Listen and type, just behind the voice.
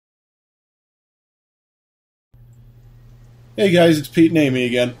Hey guys, it's Pete and Amy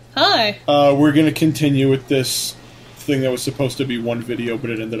again. Hi. We're gonna continue with this thing that was supposed to be one video, but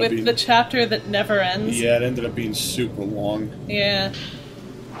it ended up being... With the chapter that never ends? Yeah, it ended up being super long. Yeah.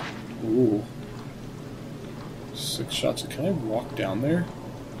 Ooh. 6 shots. Can I walk down there?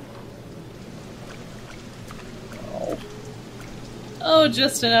 Oh. Oh,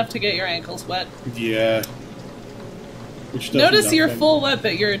 just enough to get your ankles wet. Yeah. Which does Notice nothing. you're full wet,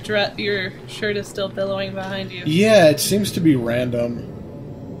 but your shirt is still billowing behind you. Yeah, it seems to be random.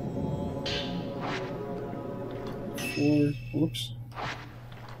 4... Whoops.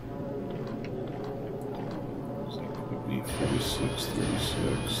 Could be 46,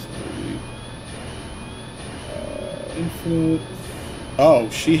 36, 30... infinite... Oh,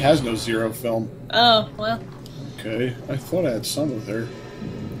 she has no zero film. Oh, well. Okay, I thought I had some with her.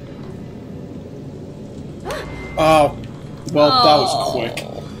 Oh, well, that was quick.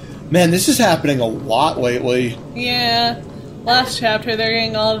 Man, this is happening a lot lately. Yeah. Last chapter, they're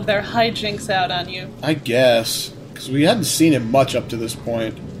getting all of their hijinks out on you. I guess. Because we hadn't seen him much up to this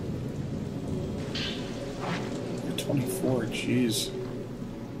point. 24, jeez.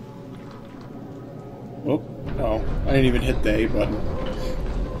 Oh, I didn't even hit the A button.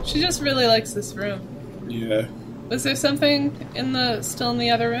 She just really likes this room. Yeah. Was there something still in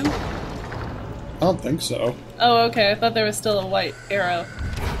the other room? I don't think so. Oh, okay. I thought there was still a white arrow.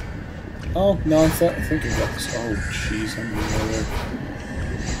 Oh, no, I think I got this. Oh, jeez, I'm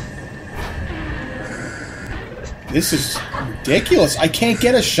there. This is ridiculous. I can't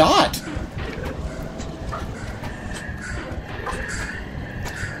get a shot.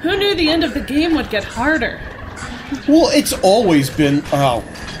 Who knew the end of the game would get harder? Well, it's always been... Oh,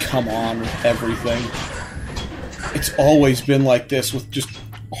 come on with everything. It's always been like this with just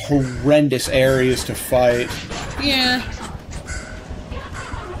horrendous areas to fight. Yeah.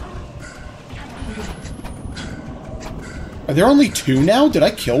 Are there only 2 now? Did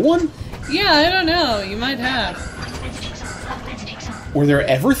I kill one? Yeah, I don't know. You might have. Were there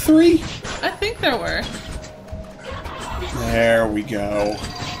ever 3? I think there were. There we go.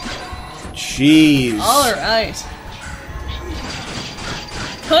 Jeez. Alright.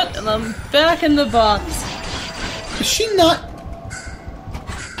 Put them back in the box. Is she not...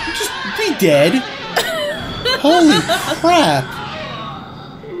 Just be dead. Holy crap.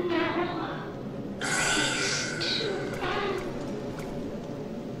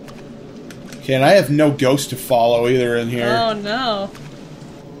 Okay, and I have no ghost to follow either in here. Oh no.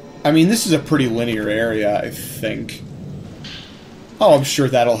 I mean, this is a pretty linear area, I think. Oh, I'm sure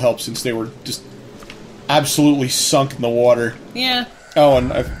that'll help since they were just absolutely sunk in the water. Yeah. Oh,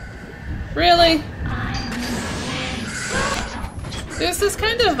 and I've... Really? There's this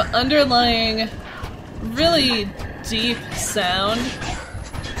kind of underlying, really deep sound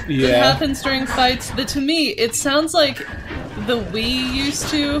that happens during fights that to me, it sounds like the Wii used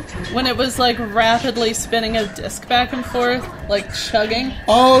to when it was like rapidly spinning a disc back and forth, like chugging.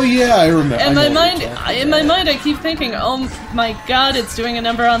 Oh yeah, I remember. In my mind, I keep thinking, oh my god, it's doing a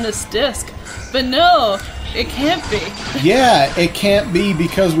number on this disc. But no, it can't be. Yeah, it can't be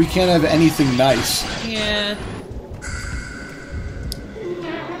because we can't have anything nice. Yeah.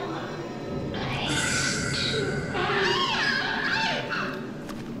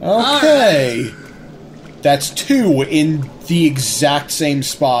 Okay. Right. That's 2 in the exact same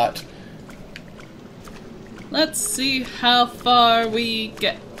spot. Let's see how far we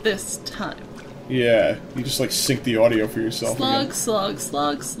get this time. Yeah, you just like sync the audio for yourself. Slug, again. slug,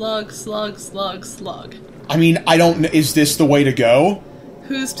 slug, slug, slug, slug, slug. I mean, I don't... Is this the way to go?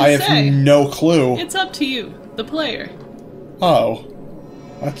 Who's to say? I have no clue. It's up to you, the player. Oh.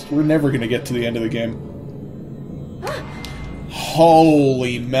 We're never gonna get to the end of the game.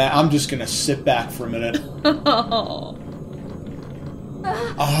 Holy man, I'm just gonna sit back for a minute. Oh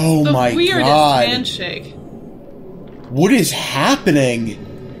my god. The weirdest handshake. What is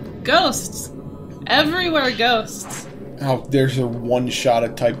happening? Ghosts. Everywhere ghosts. Oh, there's a one shot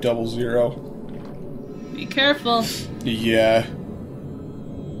at type 00. Be careful. Yeah.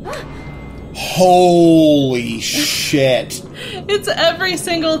 Holy shit. It's every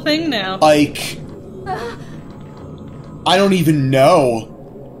single thing now. Like... I don't even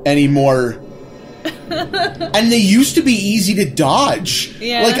know anymore. And they used to be easy to dodge.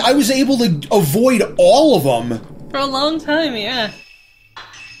 Yeah. Like, I was able to avoid all of them. For a long time, yeah.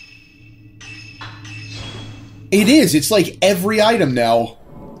 It is. It's like every item now.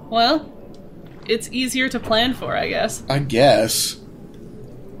 Well, it's easier to plan for, I guess. I guess.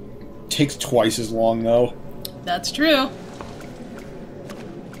 Takes twice as long, though. That's true.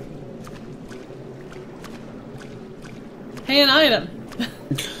 Hey, an item.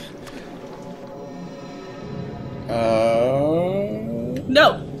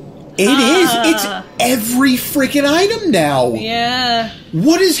 It is. It's every freaking item now. Yeah.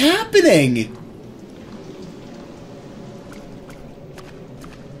 What is happening?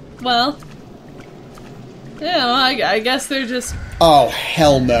 Well, you know, I guess they're just... Oh,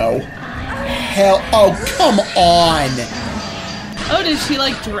 hell no. Oh, come on. Oh, did she,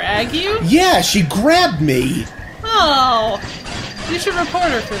 like, drag you? Yeah, she grabbed me. Oh. You should report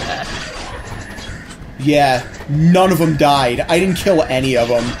her for that. Yeah, none of them died. I didn't kill any of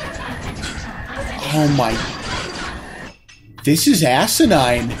them. Oh my... This is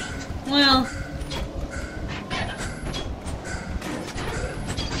asinine. Well...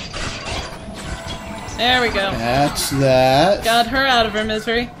 There we go. That's that. Got her out of her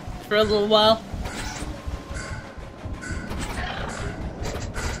misery for a little while.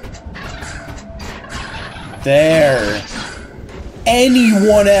 There.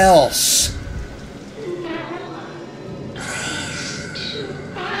 Anyone else?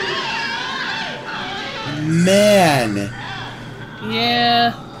 Man.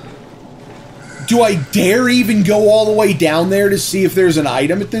 Yeah. Do I dare even go all the way down there to see if there's an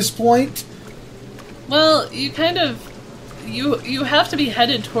item at this point? Well, you kind of... You have to be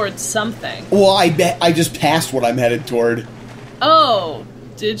headed towards something. Well, I just passed what I'm headed toward. Oh,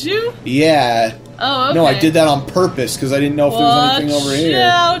 did you? Yeah. Oh, okay. No, I did that on purpose, because I didn't know if there was anything over here.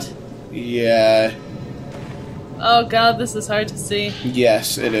 Watch out! Yeah. Oh god, this is hard to see.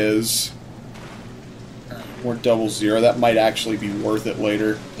 Yes, it is. Or 00. That might actually be worth it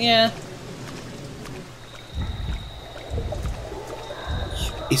later. Yeah.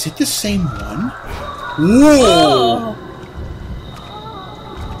 Is it the same one? Whoa! Oh.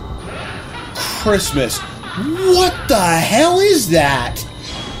 Christmas. What the hell is that?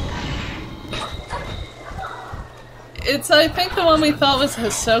 It's, I think, the one we thought was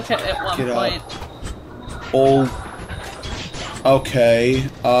Hisoka at one point. Oh. Okay.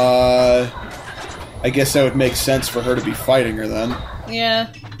 I guess that would make sense for her to be fighting her then.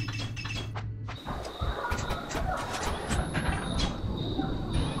 Yeah.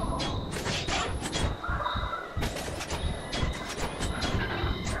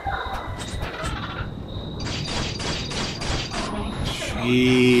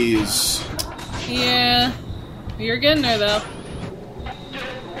 Jeez. Yeah. You're getting her, though.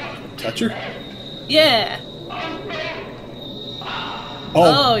 Touch her? Yeah.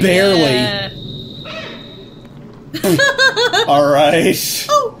 Oh, barely. Yeah. Alright.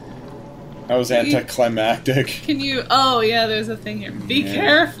 Oh. That was anticlimactic. Can you... Oh, yeah, there's a thing here. Be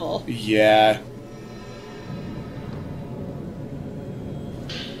careful. Yeah.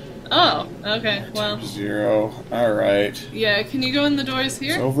 Oh, okay, well. 0. Alright. Yeah, can you go in the doors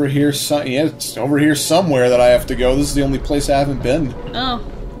here? It's over here yeah, it's over here somewhere that I have to go. This is the only place I haven't been. Oh.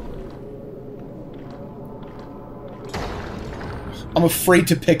 I'm afraid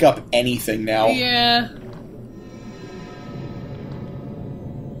to pick up anything now. Yeah.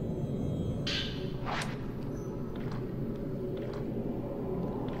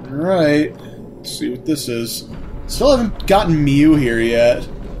 Alright. Let's see what this is. Still haven't gotten Mew here yet.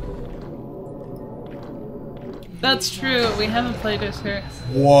 That's true, we haven't played as her.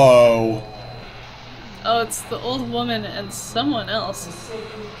 Whoa. Oh, it's the old woman and someone else.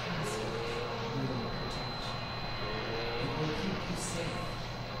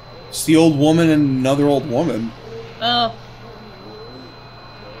 It's the old woman and another old woman. Oh.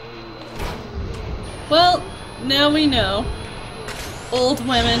 Well, now we know. Old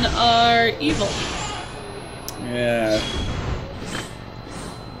women are evil. Yeah.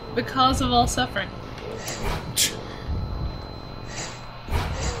 The cause of all suffering.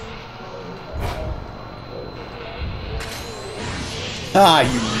 Ah,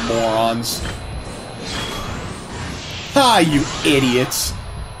 you morons. Ah, you idiots.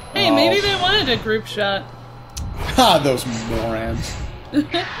 Hey, maybe they wanted a group shot. Ah, those morons.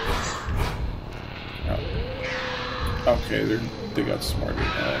 Okay, they got smarter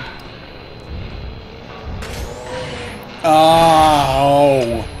now.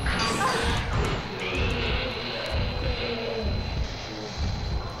 Oh.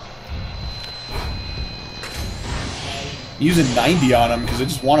 Using 90 on him because I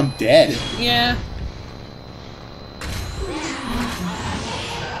just want him dead. Yeah.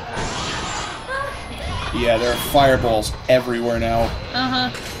 Yeah, there are fireballs everywhere now. Uh-huh.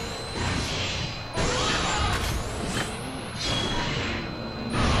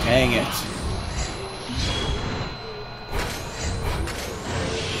 Dang it.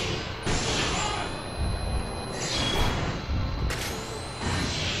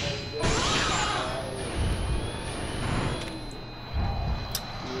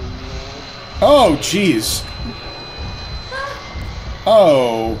 Oh, jeez.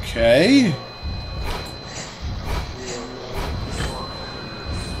 Okay.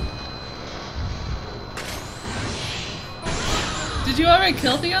 Did you already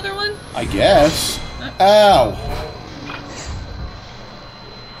kill the other one? I guess. Ow.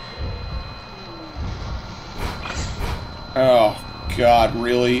 Oh, God,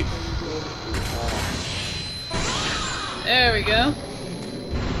 really? There we go.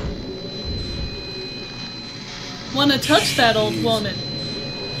 Want to touch that old woman?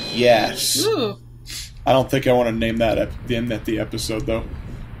 Yes. Ooh. I don't think I want to name that at the episode, though.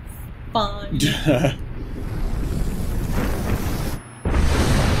 Fine.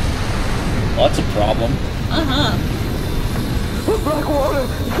 Well, that's a problem. Uh-huh. Black water!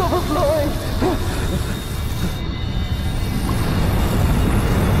 It's overflowing!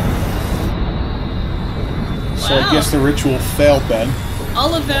 So I guess the ritual failed then.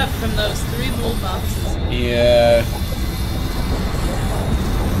 All of that from those 3 little boxes. Yeah.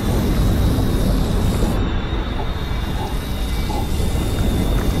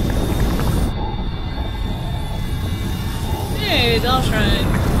 Hey, Doll Shrine.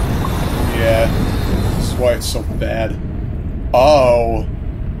 Yeah. That's why it's so bad. Oh.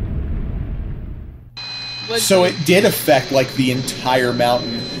 So it did affect, like, the entire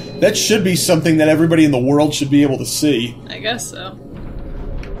mountain. That should be something that everybody in the world should be able to see. I guess so.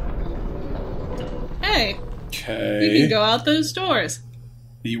 Hey. Okay. We can go out those doors.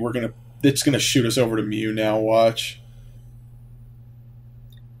 It's gonna shoot us over to Mew now, watch.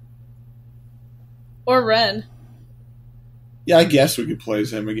 Or Ren. Yeah, I guess we could play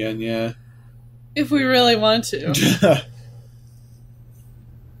as him again, yeah. If we really want to.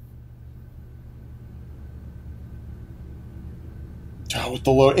 Oh, with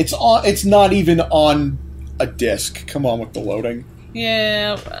the load, it's not even on a disc. Come on with the loading.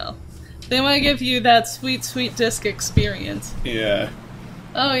 Yeah, well. They want to give you that sweet, sweet disc experience. Yeah.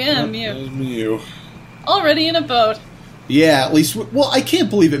 Oh yeah, Mew. Mew. Already in a boat. Yeah, at least... Well, I can't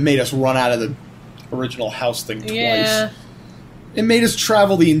believe it made us run out of the original house thing twice. Yeah. It made us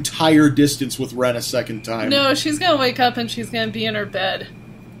travel the entire distance with Ren a second time. No, she's gonna wake up and she's gonna be in her bed.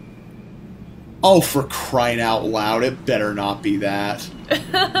 Oh, for crying out loud, it better not be that.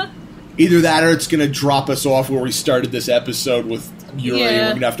 Either that or it's gonna drop us off where we started this episode with Yuri, and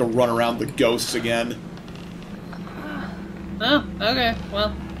we're gonna have to run around the ghosts again. Oh, okay,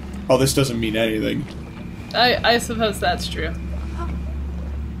 well. Oh, this doesn't mean anything. I suppose that's true.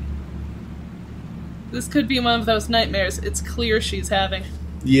 This could be one of those nightmares it's clear she's having.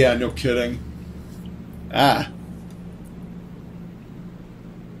 Yeah, no kidding. Ah.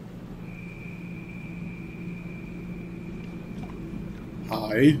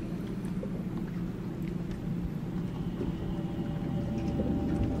 Hi.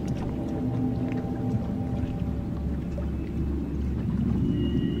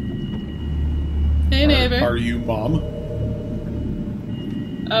 Hey, neighbor. Are you Mom?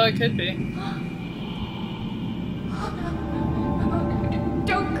 Oh, it could be.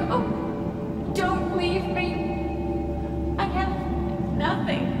 Don't go. Don't leave me. I have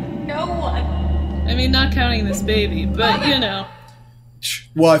nothing. No one. I mean, not counting this baby, but you know.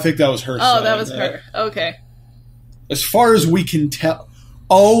 Well, I think that was her. Oh, that was her. Okay. As far as we can tell.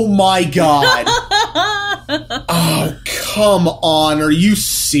 Oh my god. Oh, come on. Are you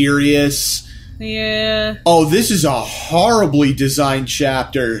serious? Yeah. Oh, this is a horribly designed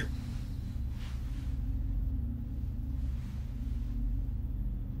chapter.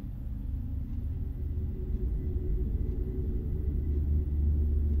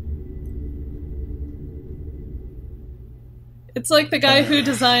 It's like the guy who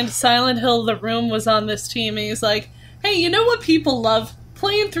designed Silent Hill The Room was on this team, and he's like, hey, you know what people love?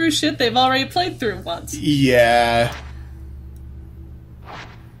 Playing through shit they've already played through once. Yeah.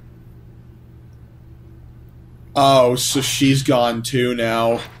 Oh, so she's gone too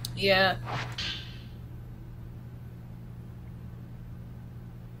now. Yeah.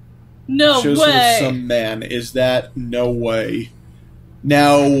 No Shows way. her with some man. Is that no way?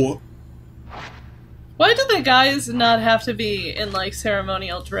 Now, why do the guys not have to be in, like,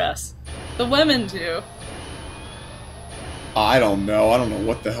 ceremonial dress? The women do. I don't know. I don't know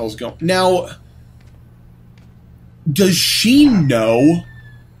what the hell's going... Now, does she know?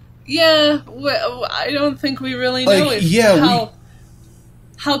 Yeah, I don't think we really know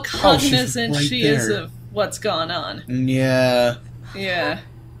how cognizant right she there. is of what's gone on. Yeah. Yeah.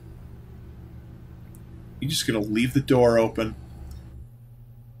 You're just gonna leave the door open.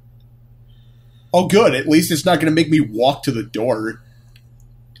 Oh, good. At least it's not gonna make me walk to the door.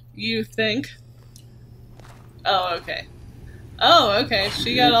 You think? Oh, okay. Oh, okay.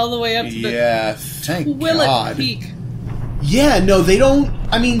 She got all the way up to the thank Willet God. Peak. Yeah, no, they don't...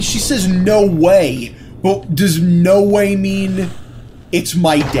 I mean, she says no way, but does no way mean it's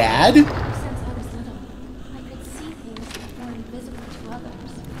my dad? Since I was little, I could see things that were invisible to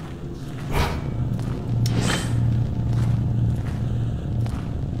others.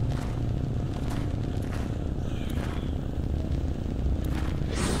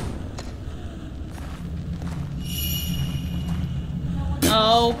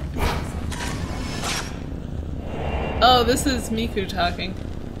 Oh. Oh, this is Miku talking.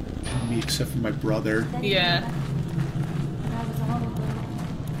 Me, except for my brother. Yeah. And I was all alone.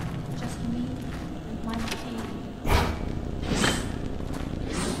 Just me and my pain.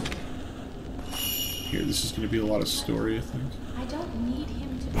 Here, this is going to be a lot of story, I think. I don't need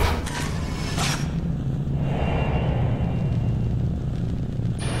him to be. I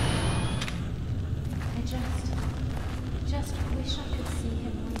just wish I could see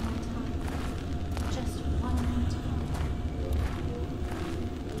him one more time. Just one more time.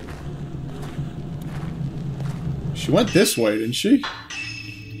 She went this way, didn't she?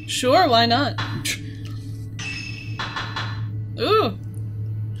 Sure, why not? Ooh.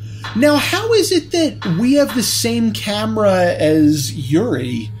 Now, how is it that we have the same camera as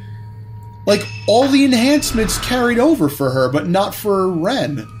Yuri? Like, all the enhancements carried over for her, but not for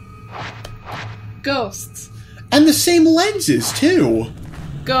Ren. Ghosts. And the same lenses, too.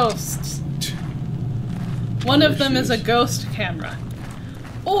 Ghosts. One of them is a ghost camera.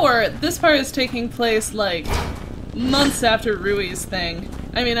 Or, this part is taking place, like, months after Rui's thing.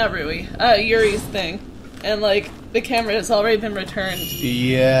 I mean, not Rui. Yuri's thing. And, like, the camera has already been returned.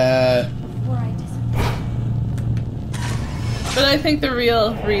 Yeah. Before I disappear. But I think the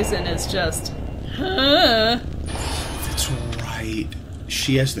real reason is just... That's right.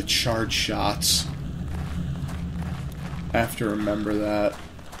 She has the charge shots. I have to remember that.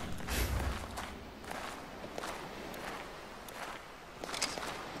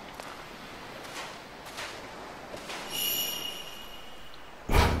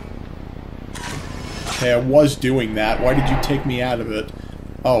 Okay, I was doing that. Why did you take me out of it?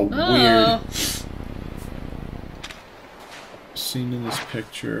 Oh, weird. Seen in this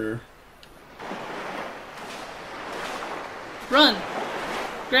picture. Run!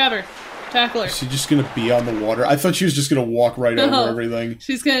 Grab her. Tackle her. Is she just gonna be on the water? I thought she was just gonna walk right over everything.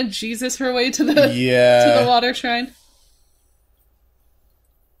 She's gonna Jesus her way to the yeah. to the water shrine.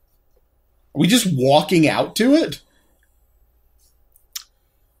 Are we just walking out to it?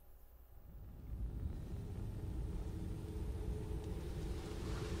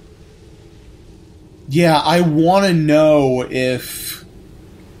 Yeah, I want to know if...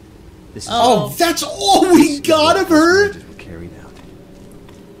 Oh, that's all we got of her? Carried out.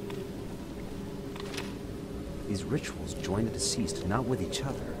 These rituals join the deceased not with each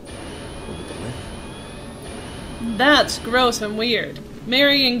other, but with the living. That's gross and weird.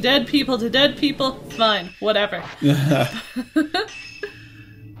 Marrying dead people to dead people? Fine, whatever.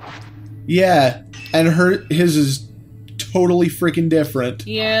 Yeah, and his is totally freaking different.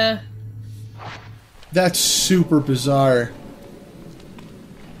 Yeah. That's super bizarre.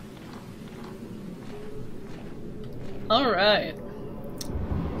 Alright.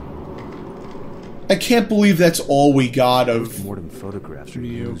 I can't believe that's all we got of... Mortem photographs are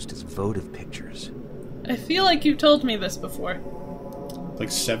used as votive pictures. I feel like you've told me this before.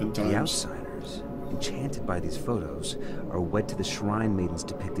 Like 7 times. The outsiders, enchanted by these photos, are wed to the shrine maidens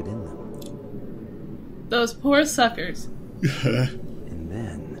depicted in them. Those poor suckers. And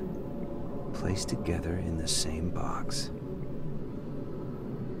then... placed together in the same box.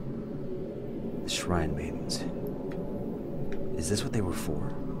 The shrine maidens. Is this what they were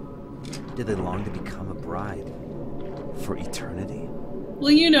for? Did they long to become a bride? For eternity? Well,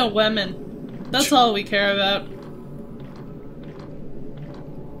 you know women. That's all we care about.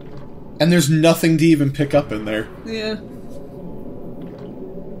 And there's nothing to even pick up in there. Yeah.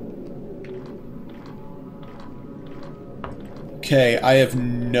 Okay, I have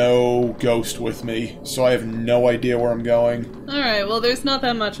no ghost with me, so I have no idea where I'm going. Alright, well there's not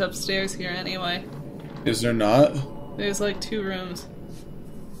that much upstairs here anyway. Is there not? There's like 2 rooms.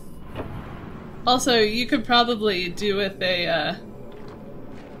 Also, you could probably do with a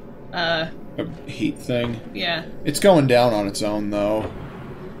heat thing? Yeah. It's going down on its own, though.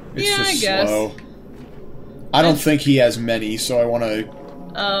 It's yeah, just I guess. slow. I don't think he has many, so I want to...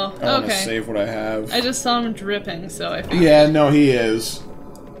 Oh, I want to okay. save what I have. I just saw him dripping, so I figured. Yeah, no, he is.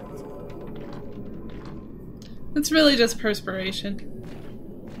 It's really just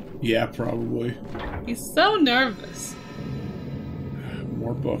perspiration. Yeah, probably. He's so nervous.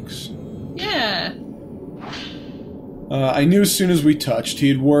 More books. Yeah. I knew as soon as we touched, he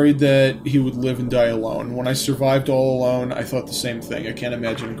had worried that he would live and die alone. When I survived all alone, I thought the same thing. I can't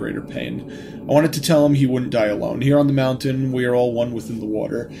imagine a greater pain. I wanted to tell him he wouldn't die alone. Here on the mountain, we are all one within the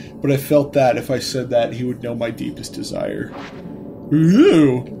water. But I felt that if I said that, he would know my deepest desire.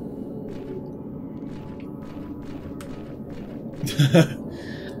 Ooh!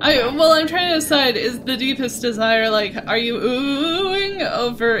 I'm trying to decide, is the deepest desire, like, are you oohing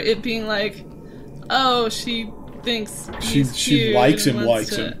over it being like, oh, she thinks he's she cute likes and him,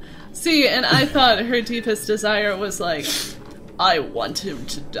 wants likes to... him. See, and I thought her deepest desire was like, I want him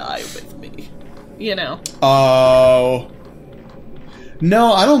to die with me. You know? Oh.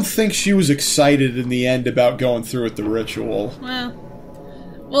 No, I don't think she was excited in the end about going through with the ritual.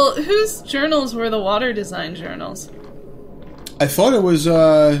 Well, whose journals were the water design journals? I thought it was,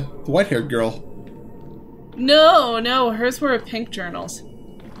 the white-haired girl. No, hers were pink journals.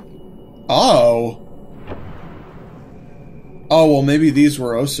 Oh. Oh, well, maybe these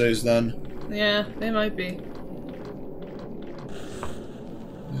were Osei's then. Yeah, they might be.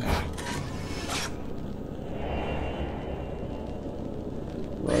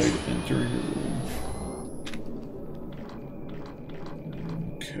 Right, enter your room.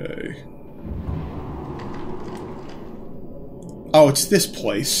 Okay. Oh, it's this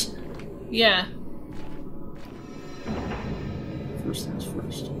place. Yeah. First things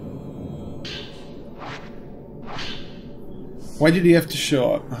first. Why did he have to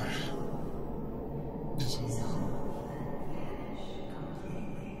show up?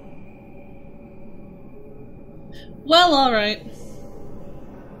 Well, alright.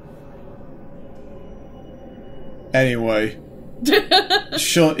 Anyway.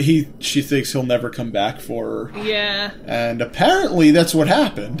 She thinks he'll never come back for her. Yeah. And apparently that's what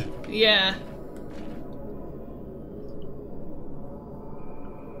happened. Yeah.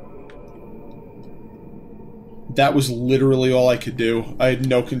 That was literally all I could do. I had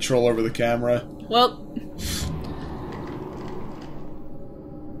no control over the camera. Well...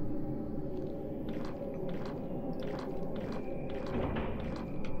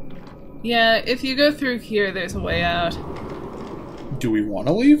 Yeah, if you go through here, there's a way out. Do we want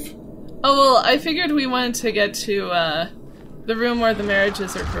to leave? Oh, well, I figured we wanted to get to, the room where the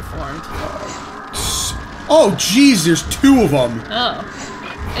marriages are performed. Oh, jeez, there's two of them!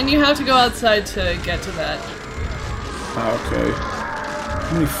 Oh. And you have to go outside to get to that. Okay.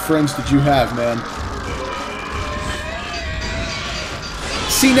 How many friends did you have, man?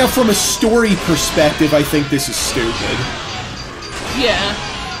 See, now from a story perspective, I think this is stupid. Yeah.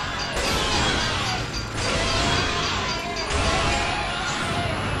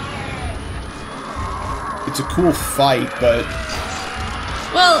 It's a cool fight, but...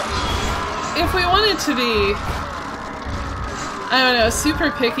 Well, if we wanted to be, I don't know,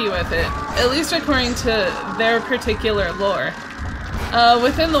 super picky with it, at least according to their particular lore,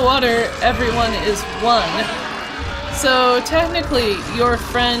 within the water, everyone is one. So technically, your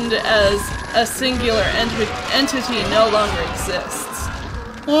friend as a singular entity no longer exists.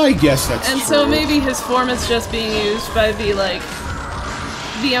 I guess that's And true. so maybe his form is just being used by the, like,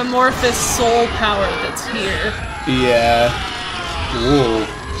 the amorphous soul power that's here. Yeah. Whoa.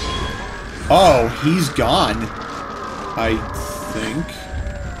 Oh, he's gone. I think.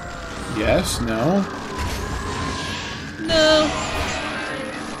 Yes? No? No.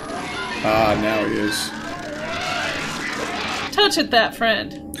 Ah, now he is. Touch it, that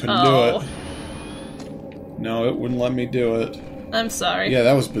friend. Couldn't do it. No, it wouldn't let me do it. I'm sorry. Yeah,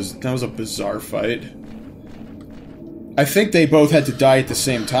 that was a bizarre fight. I think they both had to die at the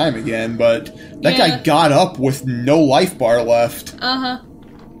same time again, but that guy got up with no life bar left. Uh-huh.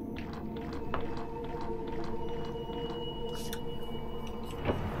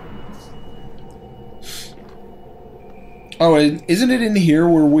 Oh, isn't it in here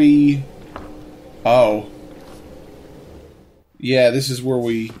where we... Oh. Yeah, this is where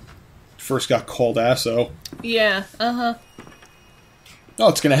we first got called Asso. Yeah, uh-huh. Oh,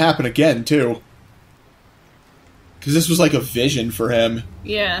 it's gonna happen again, too. Because this was like a vision for him.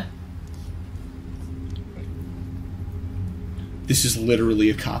 Yeah. This is literally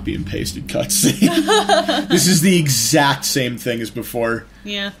a copy and pasted cutscene. This is the exact same thing as before.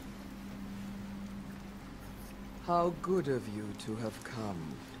 Yeah. How good of you to have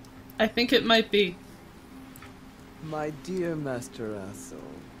come. I think it might be. My dear Master Asso,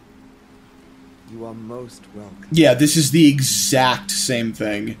 you are most welcome. Yeah, this is the exact same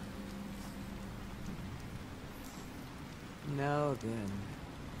thing. Now then,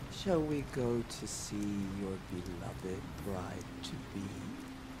 shall we go to see your beloved bride-to-be?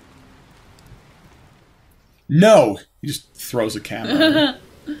 No! He just throws a camera.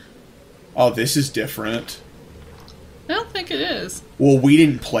 Oh, this is different. I don't think it is. Well, we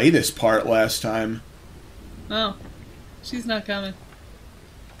didn't play this part last time. Oh. She's not coming.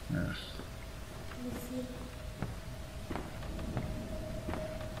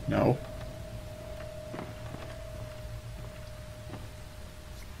 No.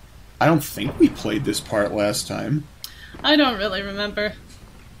 I don't think we played this part last time. I don't really remember.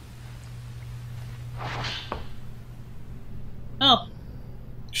 Oh.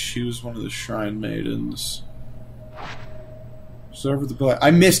 She was one of the Shrine Maidens. Serve the blood.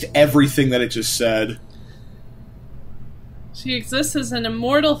 I missed everything that it just said. She exists as an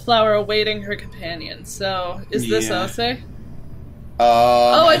immortal flower awaiting her companion. So, is this Ose?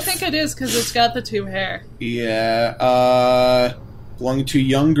 I think it is because it's got the 2 hair. Yeah. Belonging to a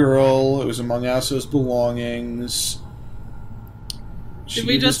young girl. It was among Aso's belongings. Did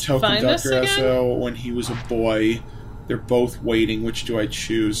we just find this again? Aso when he was a boy. They're both waiting. Which do I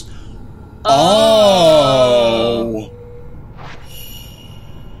choose? Oh!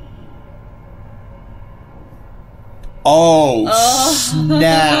 Oh,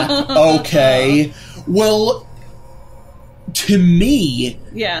 snap. Okay. Well, to me,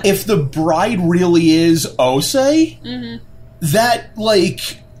 if the bride really is Ose, that,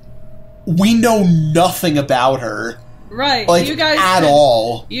 like, we know nothing about her. Right. Like, you guys at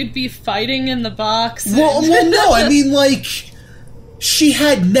all. You'd be fighting in the box. Well, no, I mean, like, she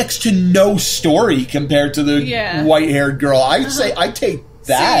had next to no story compared to the white-haired girl. I'd say I'd take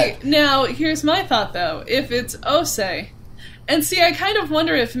that. See, now, here's my thought, though. If it's Ose, and see, I kind of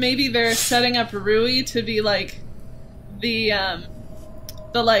wonder if maybe they're setting up Rui to be, like, the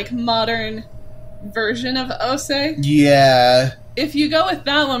like, modern version of Ose. Yeah. If you go with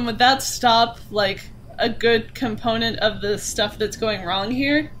that one, would that stop, like, a good component of the stuff that's going wrong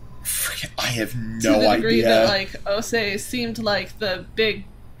here? I have no idea. To the degree that, like, Ose seemed like the big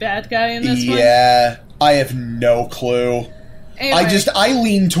bad guy in this one? Yeah, I have no clue. Anyway. I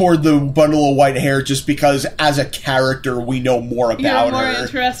lean toward the bundle of white hair just because, as a character, we know more about her. You're more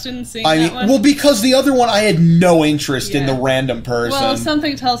interested in seeing that one? Well, because the other one, I had no interest in the random person. Well,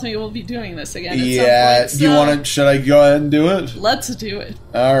 something tells me we'll be doing this again at some point. So do you want to... Should I go ahead and do it? Let's do it.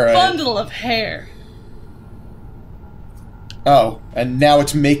 Alright. Bundle of hair. Oh, and now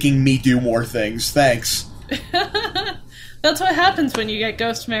it's making me do more things. Thanks. That's what happens when you get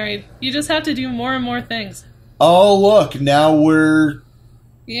ghost married. You just have to do more and more things. Oh, look, now we're...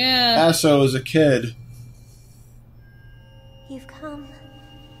 Yeah. Aso as a kid. You've come.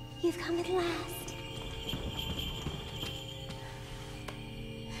 You've come at last.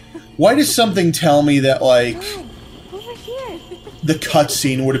 Why does something tell me that, like... Over here. The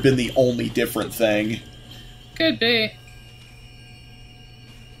cutscene would have been the only different thing? Could be.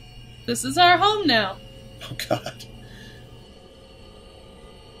 This is our home now. Oh, God.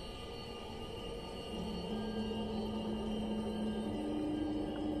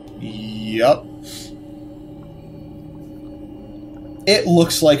 Yup. It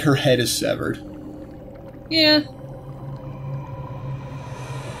looks like her head is severed. Yeah.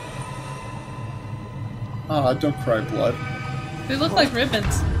 Ah, don't cry, blood. They look like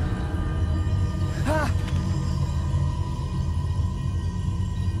ribbons.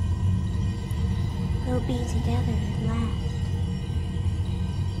 We'll be together at last.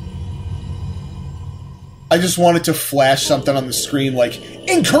 I just wanted to flash something on the screen like,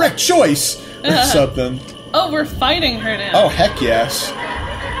 incorrect choice! Or something. Oh, we're fighting her now. Oh, heck yes.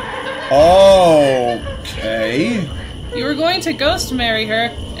 Okay. You were going to ghost marry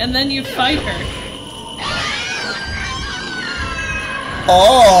her, and then you fight her.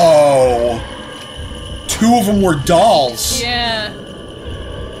 Oh! 2 of them were dolls. Yeah.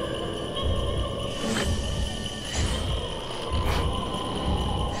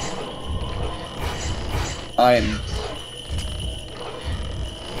 I'm...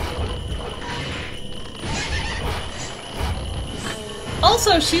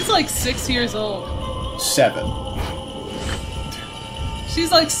 Also, she's like 6 years old. 7.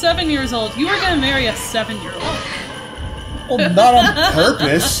 She's like 7 years old. You were gonna marry a 7-year-old. Well, not on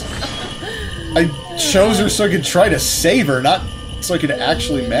purpose. I chose her so I could try to save her, not so I could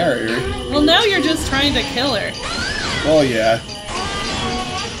actually marry her. Well, now you're just trying to kill her. Well, yeah.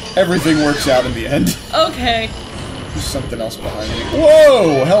 Everything works out in the end. Okay. There's something else behind me.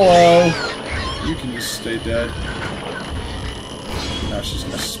 Whoa! Hello! You can just stay dead. Now she's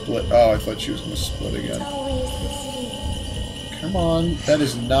gonna split. Oh, I thought she was gonna split again. Always the same. Come on, that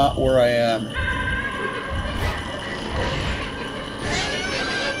is not where I am.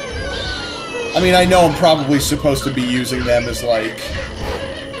 I mean, I know I'm probably supposed to be using them as, like,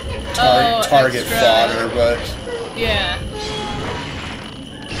 target extra. fodder, but... Yeah.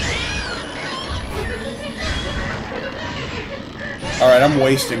 Alright, I'm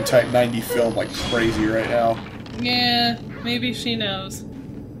wasting Type 90 film like crazy right now. Yeah, maybe she knows.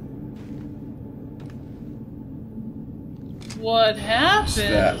 What happened? What's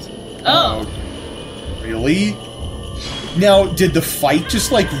that? Oh. Really? Now, did the fight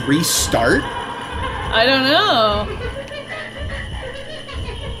just, like, restart? I don't know.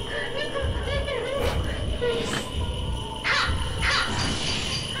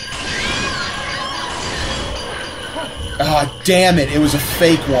 Ah, damn it, it was a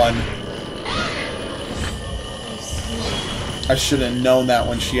fake one. I should have known that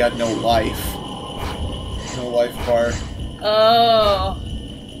when she had no life. No life bar. Oh.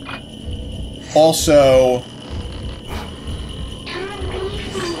 Also...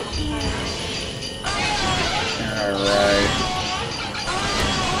 Alright.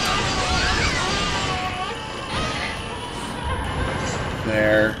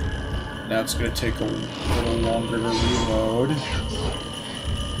 There. Now it's going to take a little longer to reload.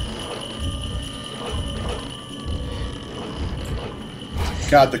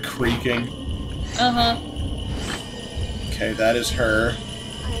 God, the creaking. Uh-huh. Okay, that is her.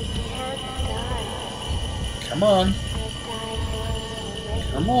 Come on.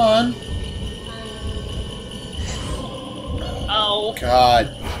 Come on. Oh.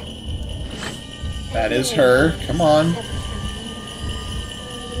 God. That is her. Come on.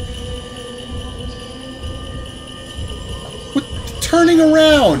 What? Turning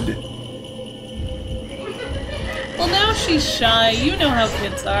around! Well, now she's shy. You know how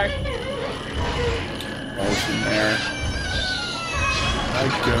kids are. Motion there. I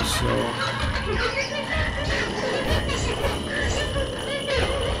guess so.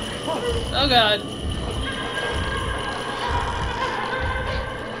 Oh, God.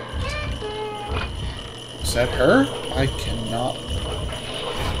 Is that her? I cannot.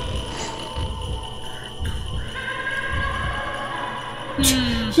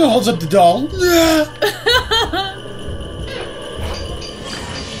 She holds up the doll.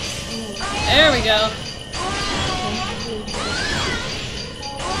 There we go.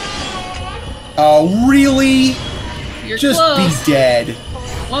 Oh, really? You're Just close. be dead.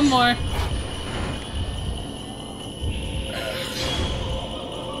 One more.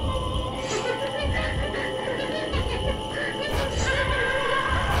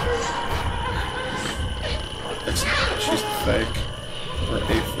 She's fake. Or a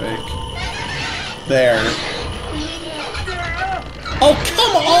fake. There. Oh,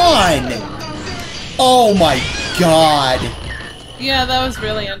 come on! Oh my god. Yeah, that was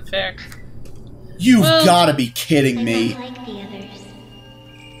really unfair. You've Well, gotta be kidding me. I'm not like the others.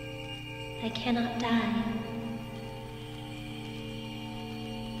 I cannot die.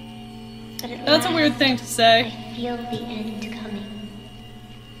 But at That's a last, weird thing to say. I feel the end coming.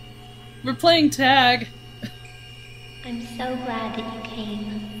 We're playing tag. I'm so glad that you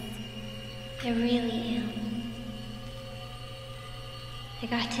came. I really am. I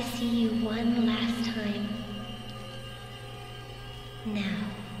got to see you one last time. Now.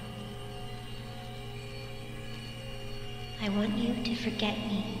 I want you to forget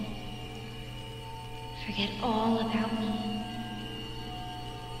me. Forget all about me.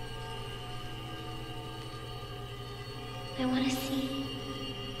 I want to see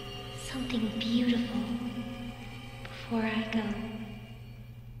something beautiful before I go.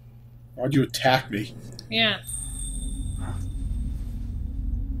 Why'd you attack me? Yeah.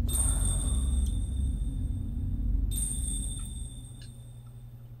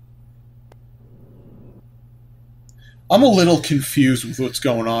 I'm a little confused with what's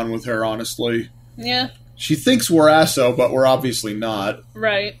going on with her, honestly. Yeah. She thinks we're Asso, but we're obviously not.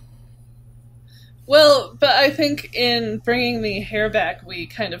 Right. Well, but I think in bringing the hair back, we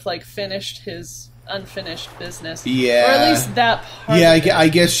kind of like finished his unfinished business. Yeah. Or at least that part. Yeah, of it. I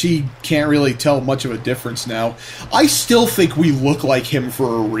guess she can't really tell much of a difference now. I still think we look like him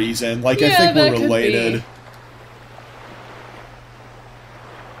for a reason. Like, I Yeah, think that we're could related. be.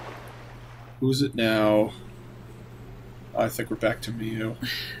 Who's it now? I think we're back to Miu.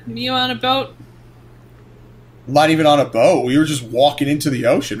 You on a boat? Not even on a boat. We were just walking into the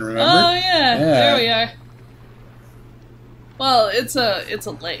ocean, remember? Oh yeah, there we are. Well, it's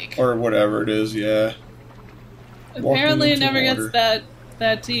a lake. Or whatever it is, yeah. Apparently, it into never water. gets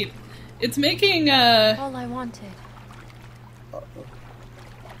that deep. It's making All I wanted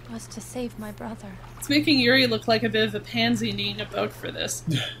was to save my brother, it's making Yuri look like a bit of a pansy needing a boat for this.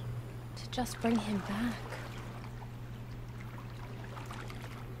 to just bring him back.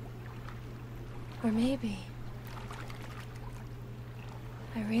 Or maybe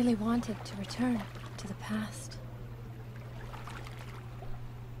I really wanted to return to the past.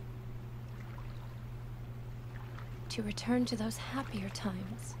 To to return to those happier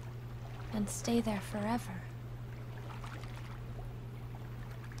times and stay there forever.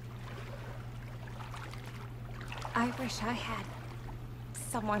 I wish I had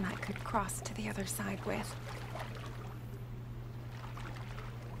someone I could cross to the other side with.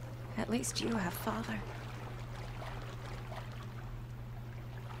 At least you have Father.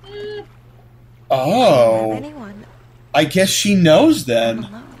 Oh. Have anyone I guess she knows then.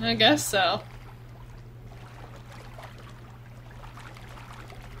 alone. I guess so.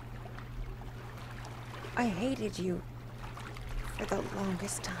 I hated you for the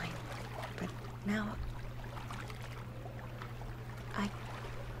longest time, but now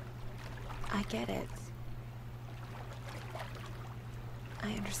I get it.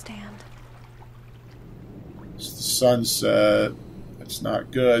 I understand. It's the sunset. That's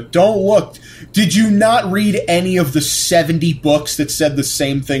not good. Don't look. Did you not read any of the 70 books that said the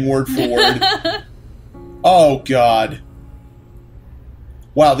same thing word for word? Oh, God.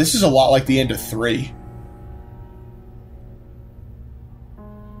 Wow, this is a lot like the end of 3.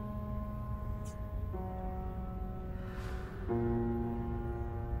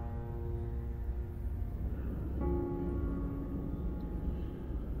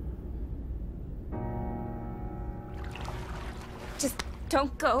 Just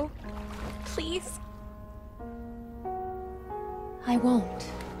don't go. Please. I won't.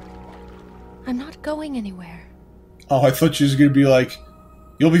 I'm not going anywhere. Oh, I thought she was going to be like,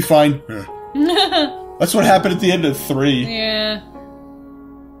 you'll be fine. That's what happened at the end of 3. Yeah.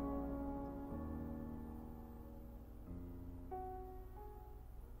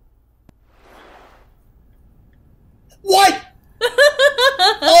 What?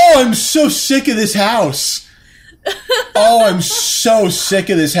 Oh, I'm so sick of this house. Oh, I'm so sick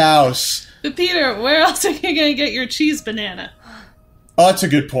of this house. But Peter, where else are you gonna get your cheese banana? Oh, that's a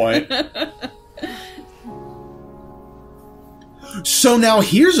good point. So now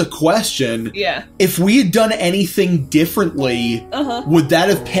here's a question. Yeah. If we had done anything differently, would that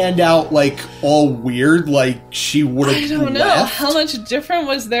have panned out, like, all weird? Like, she would have I don't know. left? How much different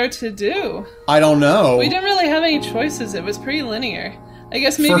was there to do? I don't know. We didn't really have any choices. It was pretty linear. I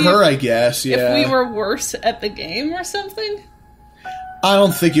guess maybe For her, I guess, yeah. if we were worse at the game or something. I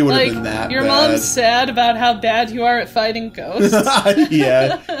don't think it would have Like, been that your bad. mom's sad about how bad you are at fighting ghosts.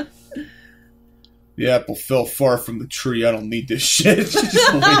 Yeah. The apple fell far from the tree. I don't need this shit. She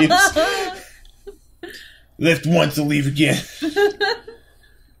just leaves. Lift once to leave again.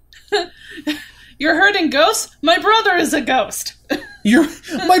 You're hurting ghosts? My brother is a ghost.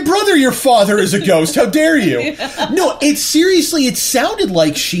 My brother, your father, is a ghost. How dare you? Yeah. No, it sounded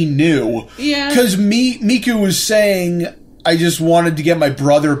like she knew. Yeah. Because Miku was saying, I just wanted to get my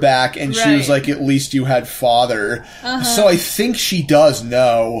brother back, and she was Right. like, at least you had father. So I think she does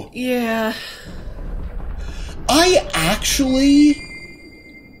know. Yeah. I actually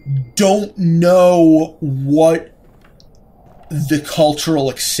don't know what the cultural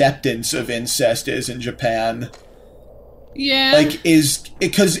acceptance of incest is in Japan. Yeah. Like,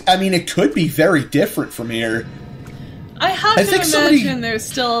 because, I mean, it could be very different from here. I have I to think imagine somebody- there's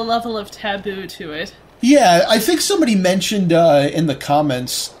still a level of taboo to it. Yeah, I think somebody mentioned in the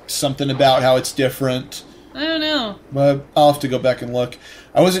comments something about how it's different. I don't know. But I'll have to go back and look.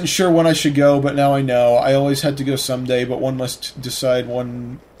 I wasn't sure when I should go, but now I know. I always had to go someday, but one must decide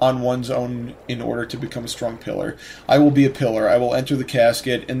on one's own in order to become a strong pillar. I will be a pillar. I will enter the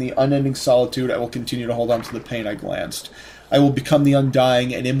casket. In the unending solitude, I will continue to hold on to the pain I glanced. I will become the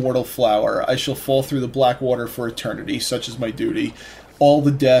undying and immortal flower. I shall fall through the black water for eternity. Such is my duty. All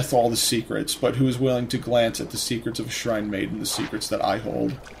the death, all the secrets. But who is willing to glance at the secrets of a shrine maiden, the secrets that I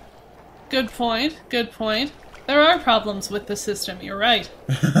hold? Good point. Good point. There are problems with the system, you're right.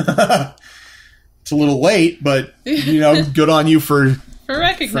 It's a little late, but, good on you for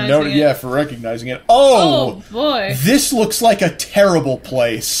recognizing it. Yeah, for recognizing it. Oh, boy. This looks like a terrible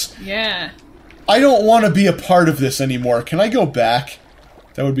place. Yeah. I don't want to be a part of this anymore. Can I go back?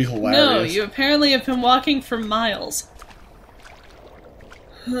 That would be hilarious. No, you apparently have been walking for miles.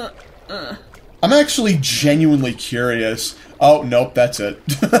 I'm actually genuinely curious. Oh, nope, that's it.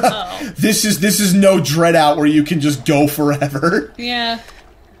 Oh. This is no Dread Out where you can just go forever. Yeah.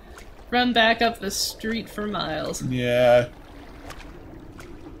 Run back up the street for miles. Yeah.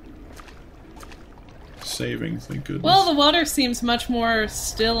 Saving, thank goodness. Well, the water seems much more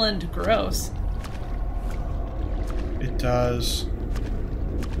still and gross. It does.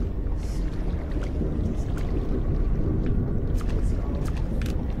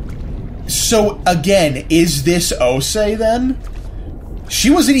 So, again, is this Ose, then? She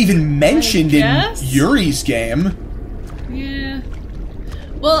wasn't even mentioned in Yuri's game. Yeah.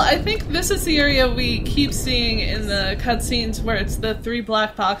 Well, I think this is the area we keep seeing in the cutscenes where it's the 3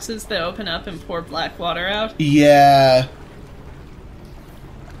 black boxes that open up and pour black water out. Yeah.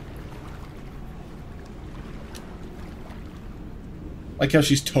 Like how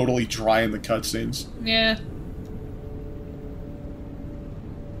she's totally dry in the cutscenes. Yeah.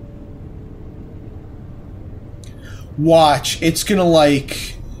 Watch, it's gonna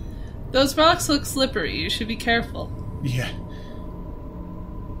like... Those rocks look slippery. You should be careful. Yeah.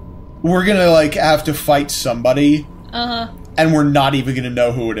 We're gonna, like, have to fight somebody. Uh-huh. And we're not even gonna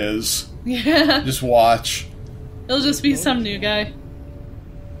know who it is. Yeah. Just watch. It'll just be some new guy.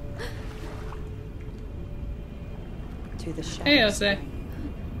 To the shadows. Hey, Ose.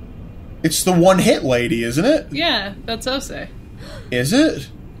 It's the one-hit lady, isn't it? Yeah, that's Ose. Is it?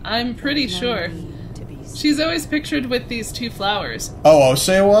 I'm pretty sure. She's always pictured with these 2 flowers. Oh, Ose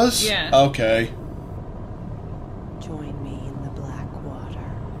was? Yeah. Okay. Join me in the black water.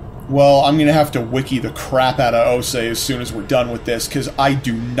 Well, I'm gonna have to wiki the crap out of Ose as soon as we're done with this, because I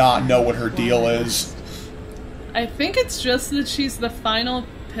do not know what her deal is. I think it's just that she's the final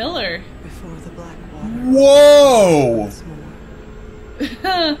pillar. Before the black water. Whoa! Once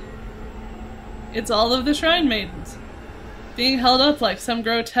more. It's all of the Shrine Maidens. Being held up like some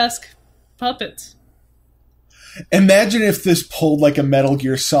grotesque puppets. Imagine if this pulled like a Metal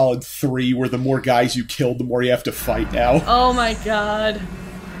Gear Solid 3, where the more guys you killed, the more you have to fight now. Oh my god.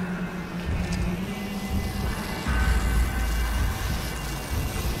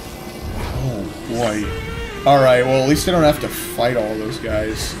 Oh boy. Alright, well at least I don't have to fight all those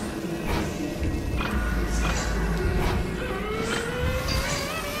guys.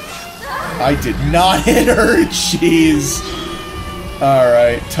 I did not hit her! Jeez!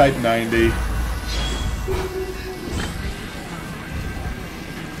 Alright, type 90.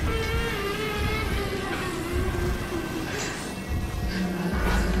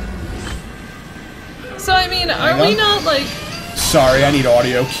 So, I mean, are we not, like... Sorry, I need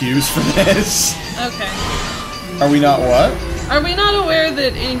audio cues for this. Okay. Are we not what? Are we not aware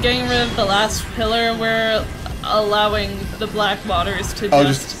that in getting rid of the last pillar, we're allowing the black waters to Oh,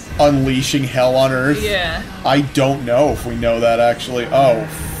 just unleashing hell on Earth? Yeah. I don't know if we know that, actually. Oh,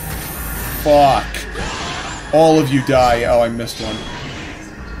 fuck. All of you die. Oh, I missed one.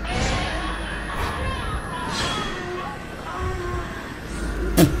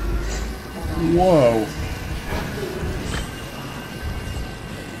 Whoa.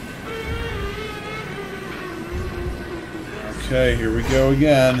 Okay, here we go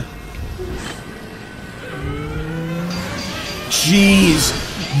again. Jeez.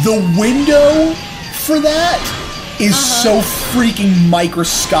 The window for that is so freaking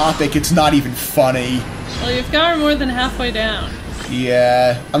microscopic, it's not even funny. Well, you've got her more than halfway down.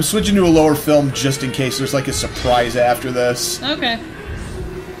 Yeah. I'm switching to a lower film just in case there's like a surprise after this. Okay.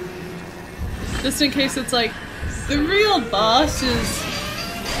 Just in case it's like, the real boss is...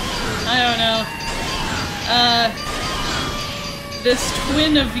 I don't know. This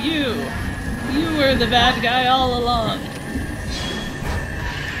twin of you. You were the bad guy all along.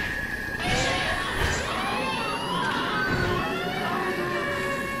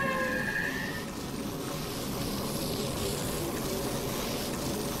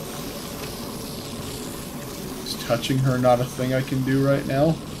 Is touching her not a thing I can do right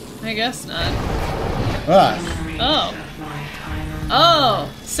now? I guess not. Ah. Oh. Oh!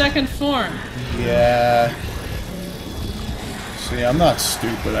 Second form. Yeah. See, I'm not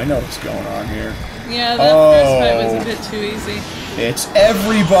stupid. I know what's going on here. Yeah, that first fight was a bit too easy. It's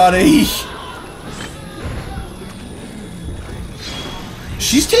everybody!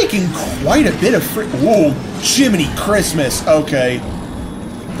 She's taking quite a bit of Whoa, Jiminy Christmas! Okay.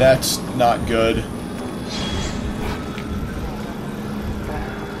 That's not good.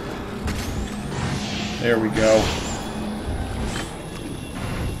 There we go.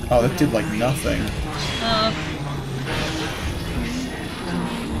 Oh, that did like nothing. Ah.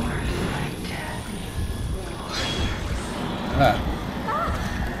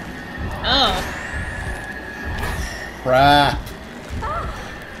 Oh. Crap.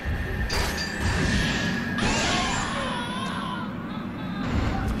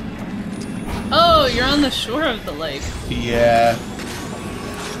 Oh, you're on the shore of the lake. Yeah.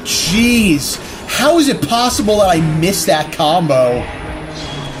 Jeez. How is it possible that I missed that combo?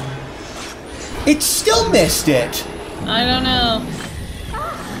 It still missed it. I don't know.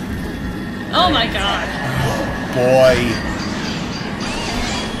 Oh my god. Boy.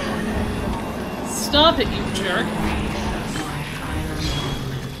 Stop it, you jerk.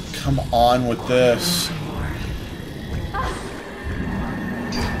 Come on with this.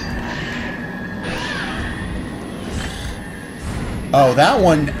 Oh, that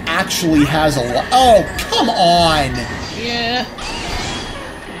one actually has a lot. Oh, come on! Yeah.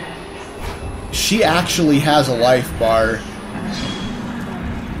 She actually has a life bar.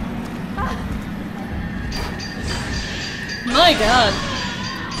 My god.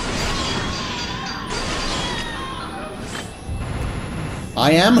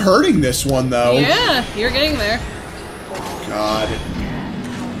 I am hurting this one, though. Yeah, you're getting there. God.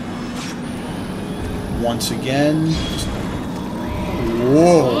 Once again.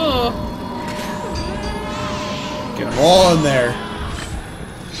 Whoa. Ooh. Get them all in there.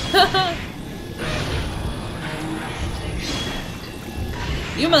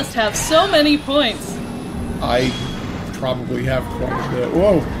 You must have so many points. I probably have quite a bit.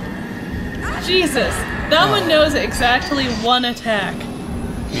 Whoa. Jesus, that one knows exactly one attack.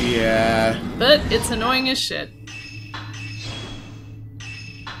 Yeah. But it's annoying as shit.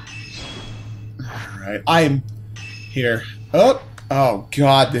 Alright. I am here. Oh. Oh,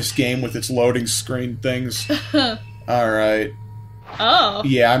 God, this game with its loading screen things. Alright. Oh.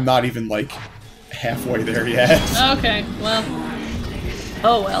 Yeah, I'm not even, like, halfway there yet. Okay, well.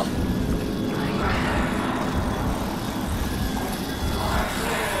 Oh well.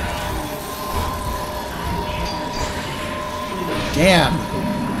 Damn.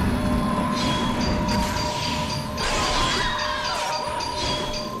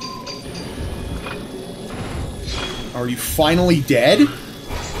 Are you finally dead?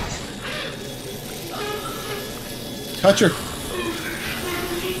 Touch her.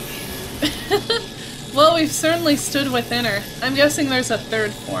 Well, we've certainly stood within her. I'm guessing there's a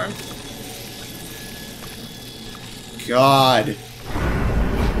third form. God.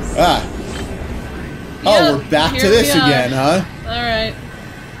 Ah. Yep, Oh, we're back to here this we are. again, huh? Alright.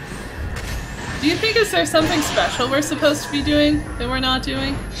 Do you think is there something special we're supposed to be doing that we're not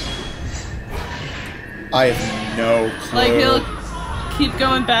doing? I have no clue. Like he'll keep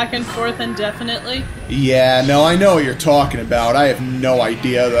going back and forth indefinitely? Yeah, no, I know what you're talking about. I have no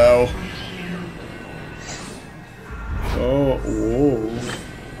idea, though. Oh, whoa.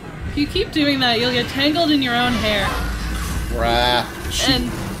 If you keep doing that, you'll get tangled in your own hair. Crap. She And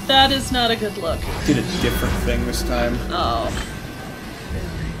that is not a good look. did a different thing this time. Oh.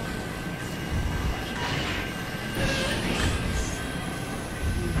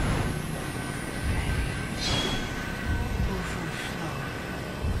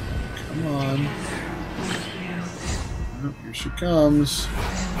 Come on. Oh, here she comes.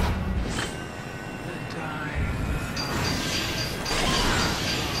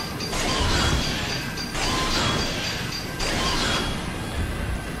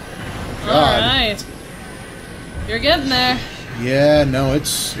 God. Alright. You're getting there. Yeah, no,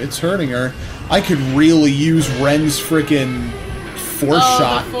 it's hurting her. I could really use Ren's frickin' force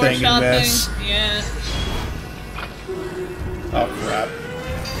shot the thing in this. thing. Yeah. Oh, crap.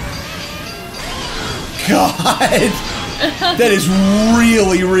 God! That is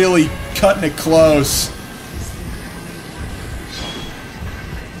really, really cutting it close.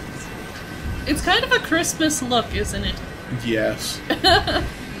 It's kind of a Christmas look, isn't it? Yes.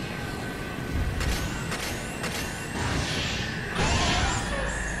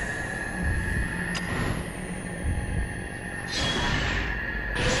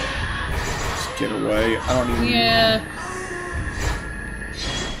 Just get away. I don't even... Yeah.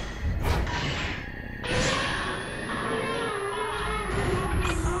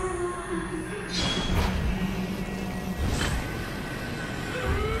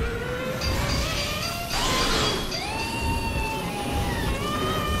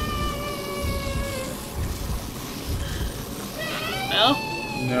 Well,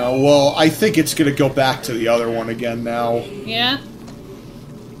 No, well, I think it's gonna go back to the other one again now. yeah.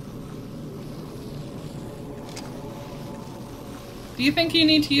 Do you think you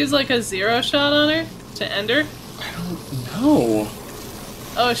need to use like a zero shot on her to end her? I don't know.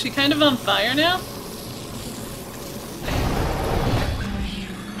 Oh, is she kind of on fire now?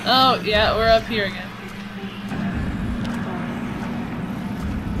 Oh, yeah, we're up here again.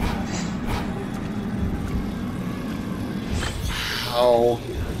 How?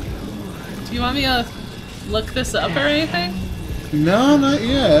 Do you want me to look this up or anything? No, not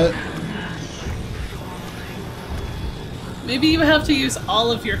yet. Maybe you have to use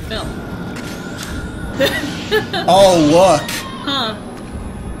all of your film. Oh, look. Huh.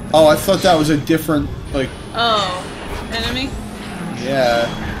 Oh, I thought that was a different, like, Oh. Enemy? yeah.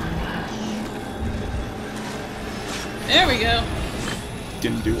 There we go.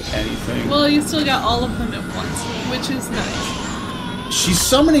 Didn't do anything. Well, you still got all of them at once, which is nice. She's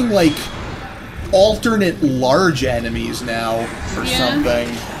summoning, like, alternate large enemies now, or Yeah. something.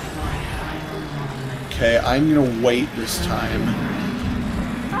 Okay, I'm gonna wait this time.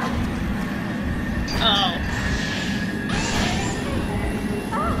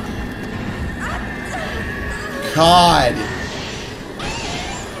 God.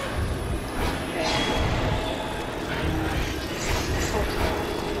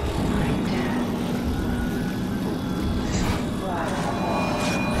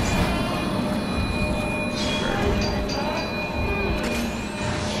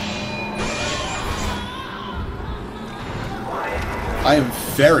 I am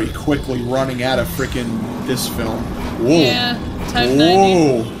very quickly running out of freaking this film. Whoa. Yeah, type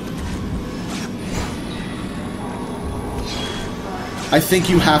 90. Whoa. I think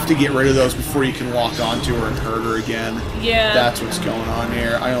you have to get rid of those before you can lock onto her and hurt her again. Yeah. That's what's going on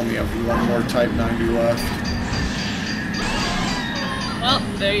here. I only have one more Type 90 left. Well,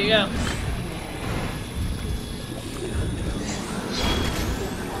 there you go.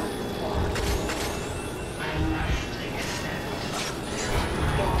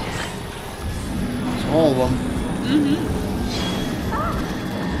 All of them. Mm-hmm.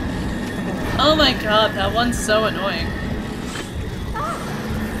 Oh my god, that one's so annoying.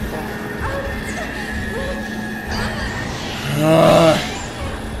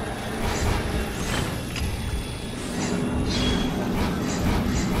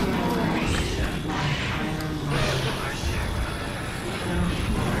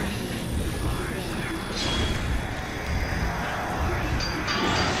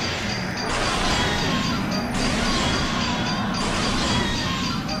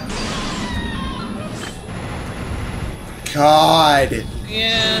 God.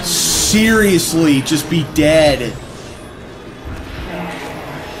 Yeah. Seriously, just be dead.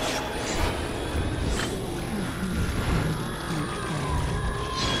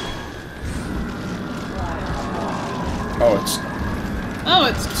 Oh,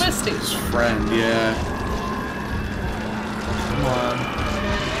 it's Twisty. His friend, yeah. Come on.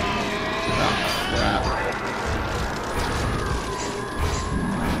 Oh, crap.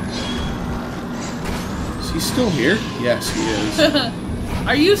 Is he still here? Yes, he is.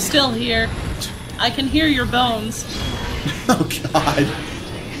 Are you still here? I can hear your bones. Oh, God.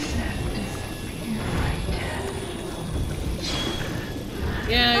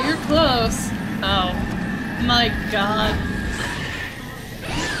 Yeah, you're close. Oh, my God.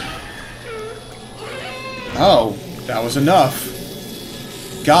 Oh, that was enough.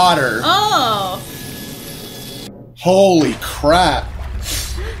 Got her. Oh! Holy crap.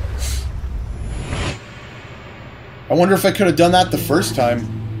 I wonder if I could have done that the first time.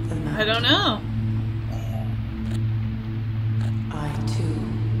 I don't know. I too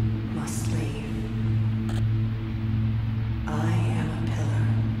must leave. I am a pillar.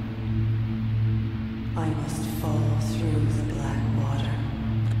 I must fall through the black water.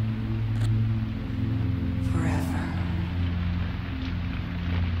 Forever.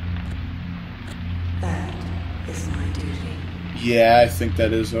 That is my duty. Yeah, I think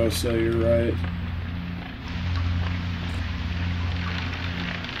that is Osa, you're right.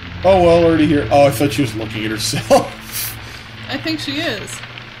 Oh, well, already here. Oh, I thought she was looking at herself. I think she is.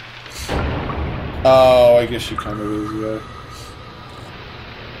 Oh, I guess she kind of is, yeah.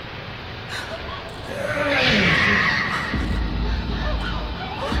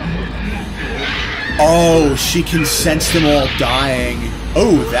 Oh, she can sense them all dying.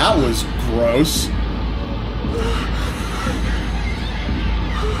 Oh, that was gross.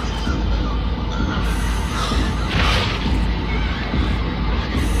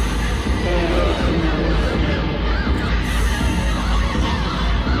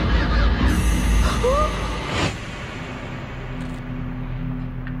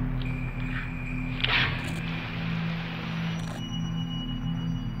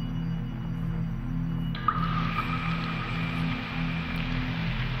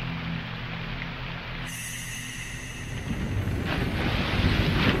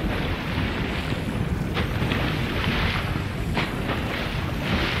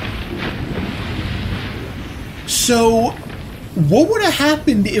 So, what would have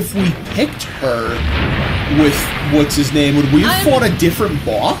happened if we picked her with, what's his name? Would we have fought a different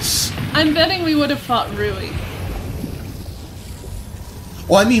boss? I'm betting we would have fought Rui.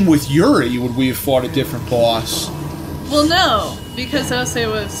 Well, I mean, with Yuri, would we have fought a different boss? Well, no, because Ose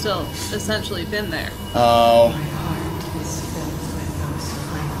would have still essentially been there. Oh. My heart is filled with those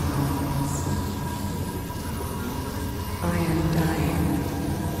final moments. I am dying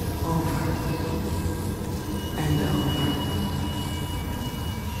over and over.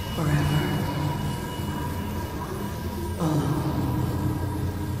 Forever. Alone.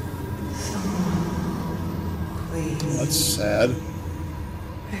 Someone, please. That's sad.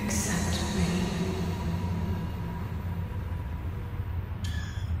 Accept me.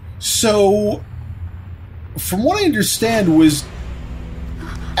 So, from what I understand, was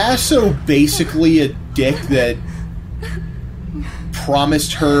Aso basically dick that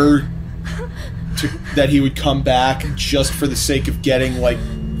promised her that he would come back just for the sake of getting, like,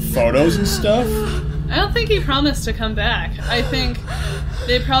 photos and stuff? I don't think he promised to come back. I think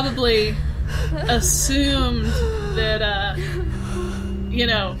they probably assumed that, you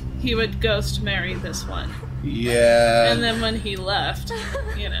know, he would ghost marry this one. Yeah. And then when he left,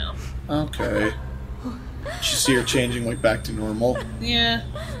 you know. Okay. Did you see her changing, like, back to normal? Yeah.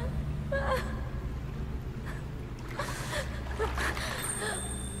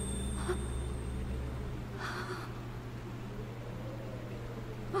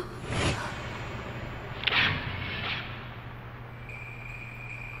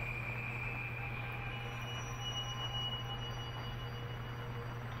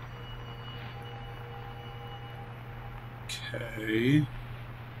 Okay.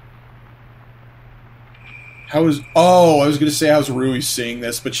 I was gonna say how's Rui seeing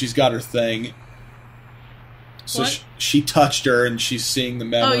this, but she's got her thing. So she touched her and she's seeing the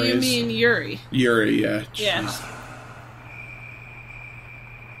memories. Oh, you mean Yuri? Yuri, yeah. Yeah.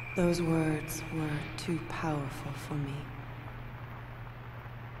 Those words were too powerful for me.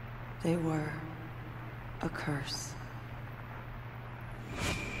 They were a curse.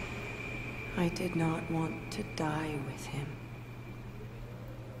 I did not want to die with him.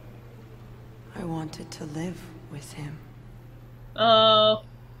 I wanted to live with him. Oh.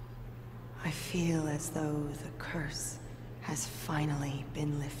 I feel as though the curse has finally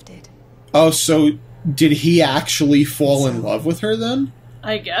been lifted. Oh, so did he actually fall in love with her then?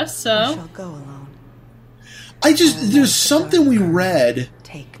 I guess so. I shall go alone. There's something we read.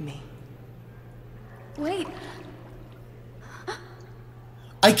 Take me. Wait.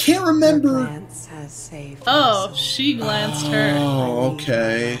 I can't remember. Your glance has saved Oh, my soul. she glanced her. Oh,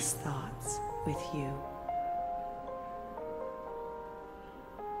 okay. Last thoughts with you.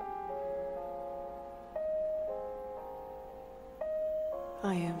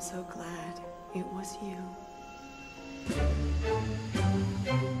 I am so glad it was you.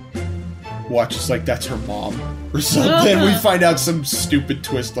 Watch, it's like that's her mom or something. We find out some stupid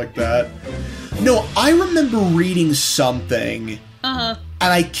twist like that. No, I remember reading something. Uh-huh.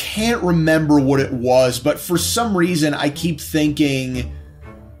 And I can't remember what it was, but for some reason I keep thinking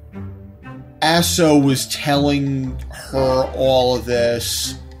Asso was telling her all of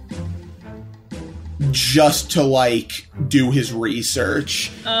this just to, like, do his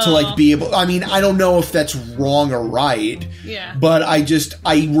research. To, like, be able... I mean, I don't know if that's wrong or right. Yeah. But I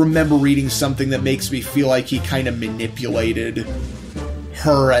remember reading something that makes me feel like he kind of manipulated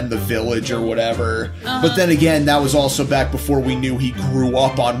her and the village or whatever. But then again, that was also back before we knew he grew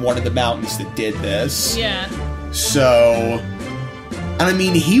up on one of the mountains that did this. Yeah. So... And I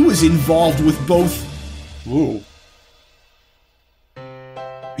mean, he was involved with both... Ooh.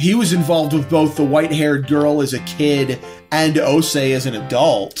 He was involved with both the white-haired girl as a kid and Ose as an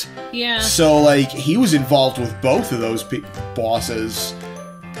adult. Yeah. So, like, he was involved with both of those bosses.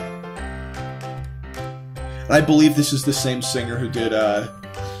 And I believe this is the same singer who did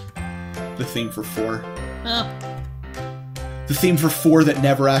the theme for 4. Oh. The theme for 4 that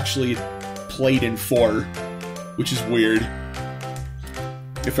never actually played in 4, which is weird.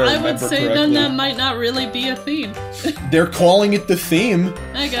 If I remember would say correctly. then that might not really be a theme. They're calling it the theme.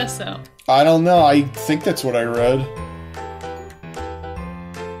 I guess so. I don't know. I think that's what I read.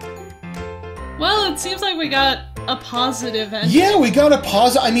 Well, it seems like we got a positive ending. Yeah, we got a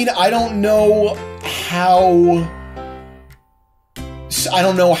positive. I mean, I don't know how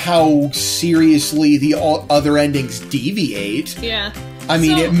seriously the other endings deviate. Yeah. I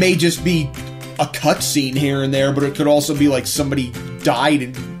mean, it may just be a cutscene here and there, but it could also be like somebody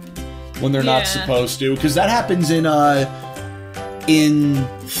died when they're not supposed to, because that happens in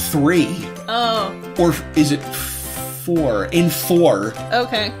 3. Oh. Or is it 4? In 4.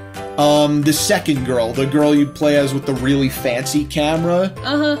 Okay. The second girl, the girl you play as with the really fancy camera.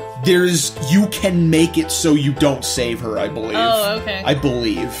 Uh-huh. You can make it so you don't save her, I believe. Oh, okay. I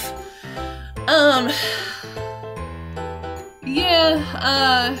believe.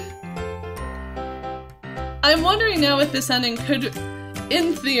 Yeah, I'm wondering now with this ending,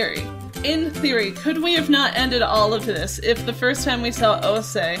 in theory, could we have not ended all of this if the first time we saw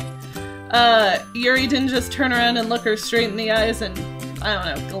Ose, Yuri didn't just turn around and look her straight in the eyes and, I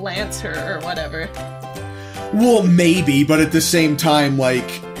don't know, glance her or whatever? Well, maybe, but at the same time,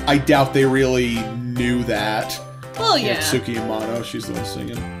 like, I doubt they really knew that. Well, yeah. Tsuki Amano, she's the one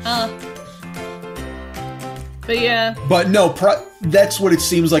singing. But yeah. But no, that's what it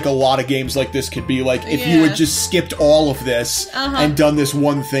seems like a lot of games like this could be. Like, if you had just skipped all of this and done this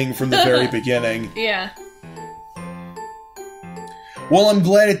one thing from the very beginning. Yeah. Well, I'm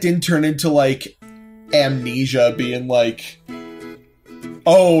glad it didn't turn into, like, amnesia being like,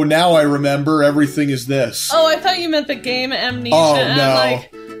 oh, now I remember, everything is this. Oh, I thought you meant the game Amnesia. Oh, and no. I'm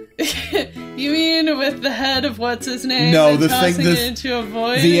like, you mean with the head of what's his name? No, and the tossing thing, it into a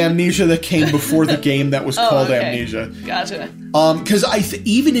void? the amnesia that came before the game that was called okay. Amnesia. Gotcha. Because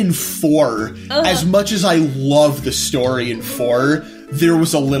even in 4, as much as I love the story in 4, there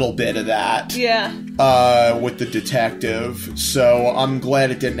was a little bit of that. Yeah. With the detective. So I'm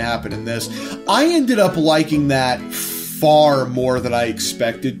glad it didn't happen in this. I ended up liking that far more than I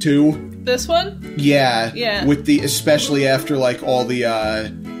expected to. This one? Yeah. Yeah. Especially after like all the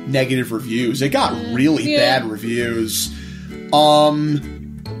negative reviews. It got really bad reviews.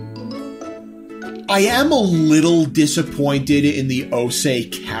 I am a little disappointed in the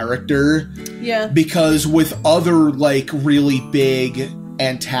Osei character. Yeah. Because with other, like, really big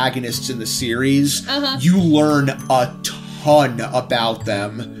antagonists in the series, you learn a ton about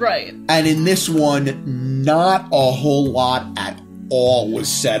them. Right. And in this one, not a whole lot at all was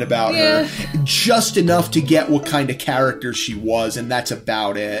said about her. Just enough to get what kind of character she was, and that's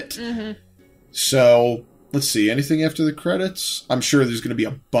about it. So, let's see. Anything after the credits? I'm sure there's going to be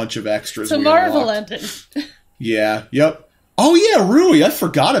a bunch of extras. It's a Marvel ending. Yeah, yep. Oh yeah, Rui. I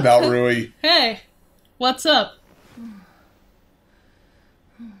forgot about Rui. Hey, what's up?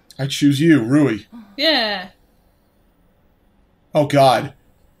 I choose you, Rui. Yeah. Oh god.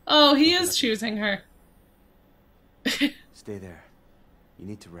 Oh, he is choosing her. Stay there. You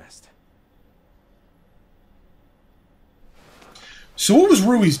need to rest. So what was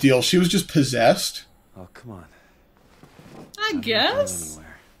Rui's deal? She was just possessed? Oh, come on. I guess.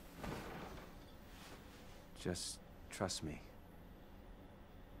 Anywhere. Just trust me.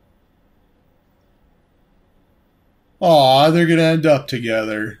 Aw, they're gonna end up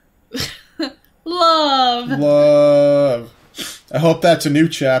together. Love. Love. I hope that's a new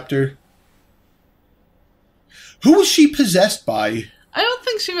chapter. Who was she possessed by? I don't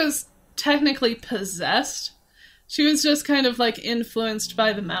think she was technically possessed. She was just kind of like influenced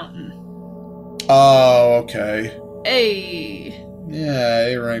by the mountain. Oh, okay. A. Yeah,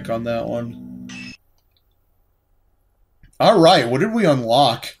 A rank on that one. Alright, what did we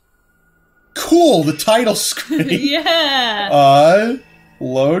unlock? Cool, the title screen. Yeah.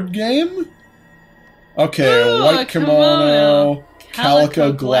 Load game? Okay, Ooh, white kimono,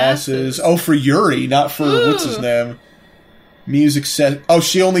 calico glasses. Oh, for Yuri, not for, what's his name? Music set. Oh,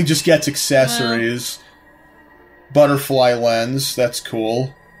 she only just gets accessories. Butterfly lens, that's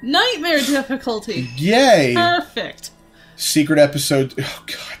cool. Nightmare difficulty. Yay! Perfect. Secret episode. Oh,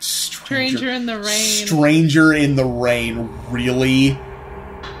 God, Stranger in the Rain. Stranger in the Rain, really?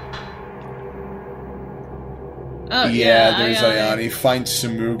 Oh, yeah, there's Ayane. Find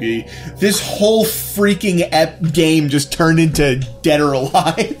Samugi. This whole freaking game just turned into Dead or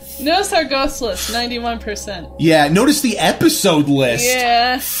Alive. Notice our ghost list, 91%. Yeah, notice the episode list.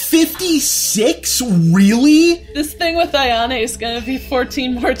 Yeah. 56? Really? This thing with Ayane is gonna be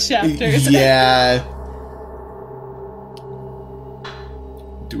 14 more chapters. Yeah.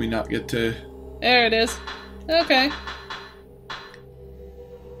 Do we not get to... There it is. Okay.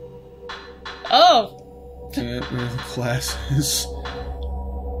 Oh! Classes.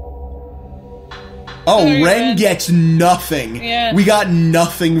 Oh, Ren gets nothing. Yeah. We got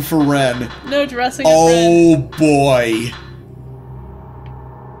nothing for Ren. No dressing up Ren. Oh, boy.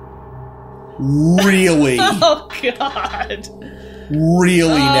 Really? Oh, God.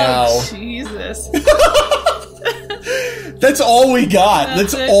 Really now? Jesus. That's all we got.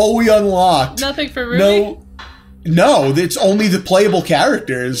 That's all we unlocked. Nothing for Ruby? No, it's only the playable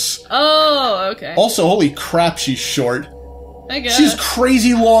characters. Oh, okay. Also, holy crap, she's short. I guess. She's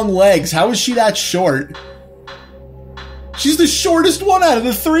crazy long legs. How is she that short? She's the shortest one out of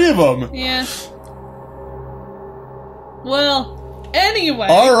the three of them. Yeah. Well, anyway.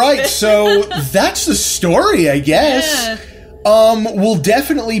 Alright, so that's the story, I guess. Yeah. We'll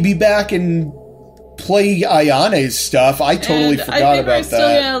definitely be back and play Ayane's stuff. I totally forgot about that. I think we're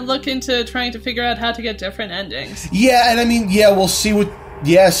still gonna look into trying to figure out how to get different endings. Yeah, and I mean, we'll see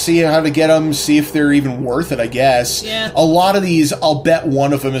see how to get them, see if they're even worth it, I guess. Yeah. A lot of these, I'll bet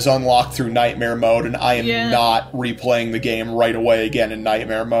one of them is unlocked through Nightmare Mode, and I am not replaying the game right away again in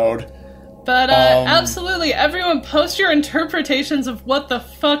Nightmare Mode. But, absolutely, everyone post your interpretations of what the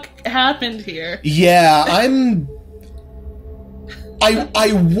fuck happened here. Yeah,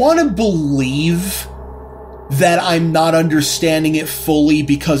 I want to believe that I'm not understanding it fully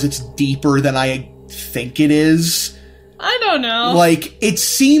because it's deeper than I think it is. I don't know. Like, this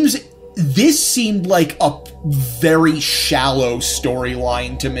seemed like a very shallow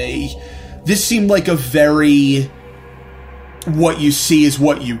storyline to me. This seemed like a very what you see is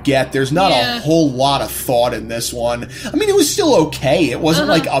what you get. There's not a whole lot of thought in this one. I mean, it was still okay. It wasn't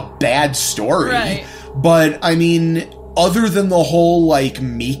like a bad story. Right. But, I mean, other than the whole, like,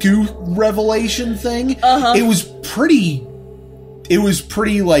 Miku revelation thing, it was pretty,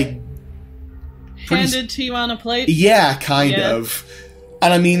 like... handed to you on a plate? Yeah, kind of.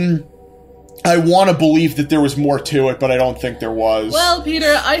 And I mean, I want to believe that there was more to it, but I don't think there was. Well,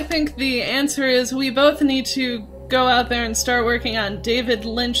 Peter, I think the answer is we both need to go out there and start working on David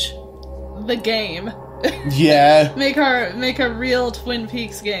Lynch the game. Yeah. make a real Twin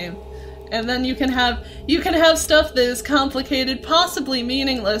Peaks game. And then you can have stuff that is complicated, possibly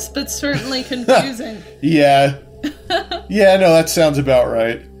meaningless, but certainly confusing. Yeah. Yeah, no, that sounds about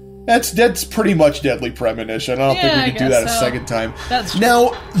right. That's pretty much Deadly Premonition. I don't think we could do that a second time. That's true. Now,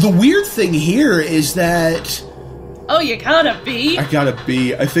 the weird thing here is that... Oh, you got a B? I got a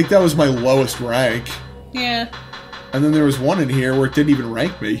B. I think that was my lowest rank. Yeah. And then there was one in here where it didn't even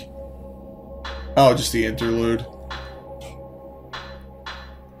rank me. Oh, just the interlude.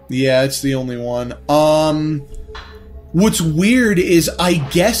 Yeah, it's the only one. What's weird is, I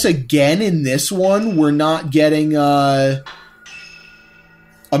guess again in this one, we're not getting, a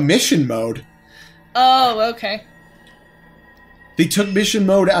mission mode. Oh, okay. They took mission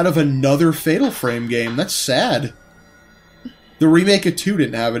mode out of another Fatal Frame game. That's sad. The remake of 2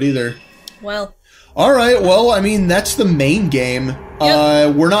 didn't have it either. Well. Alright, well, I mean, that's the main game.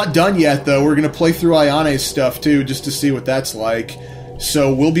 Yep. We're not done yet, though. We're going to play through Ayane's stuff, too, just to see what that's like.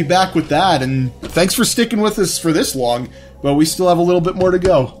 So we'll be back with that, and thanks for sticking with us for this long, but we still have a little bit more to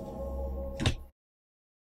go.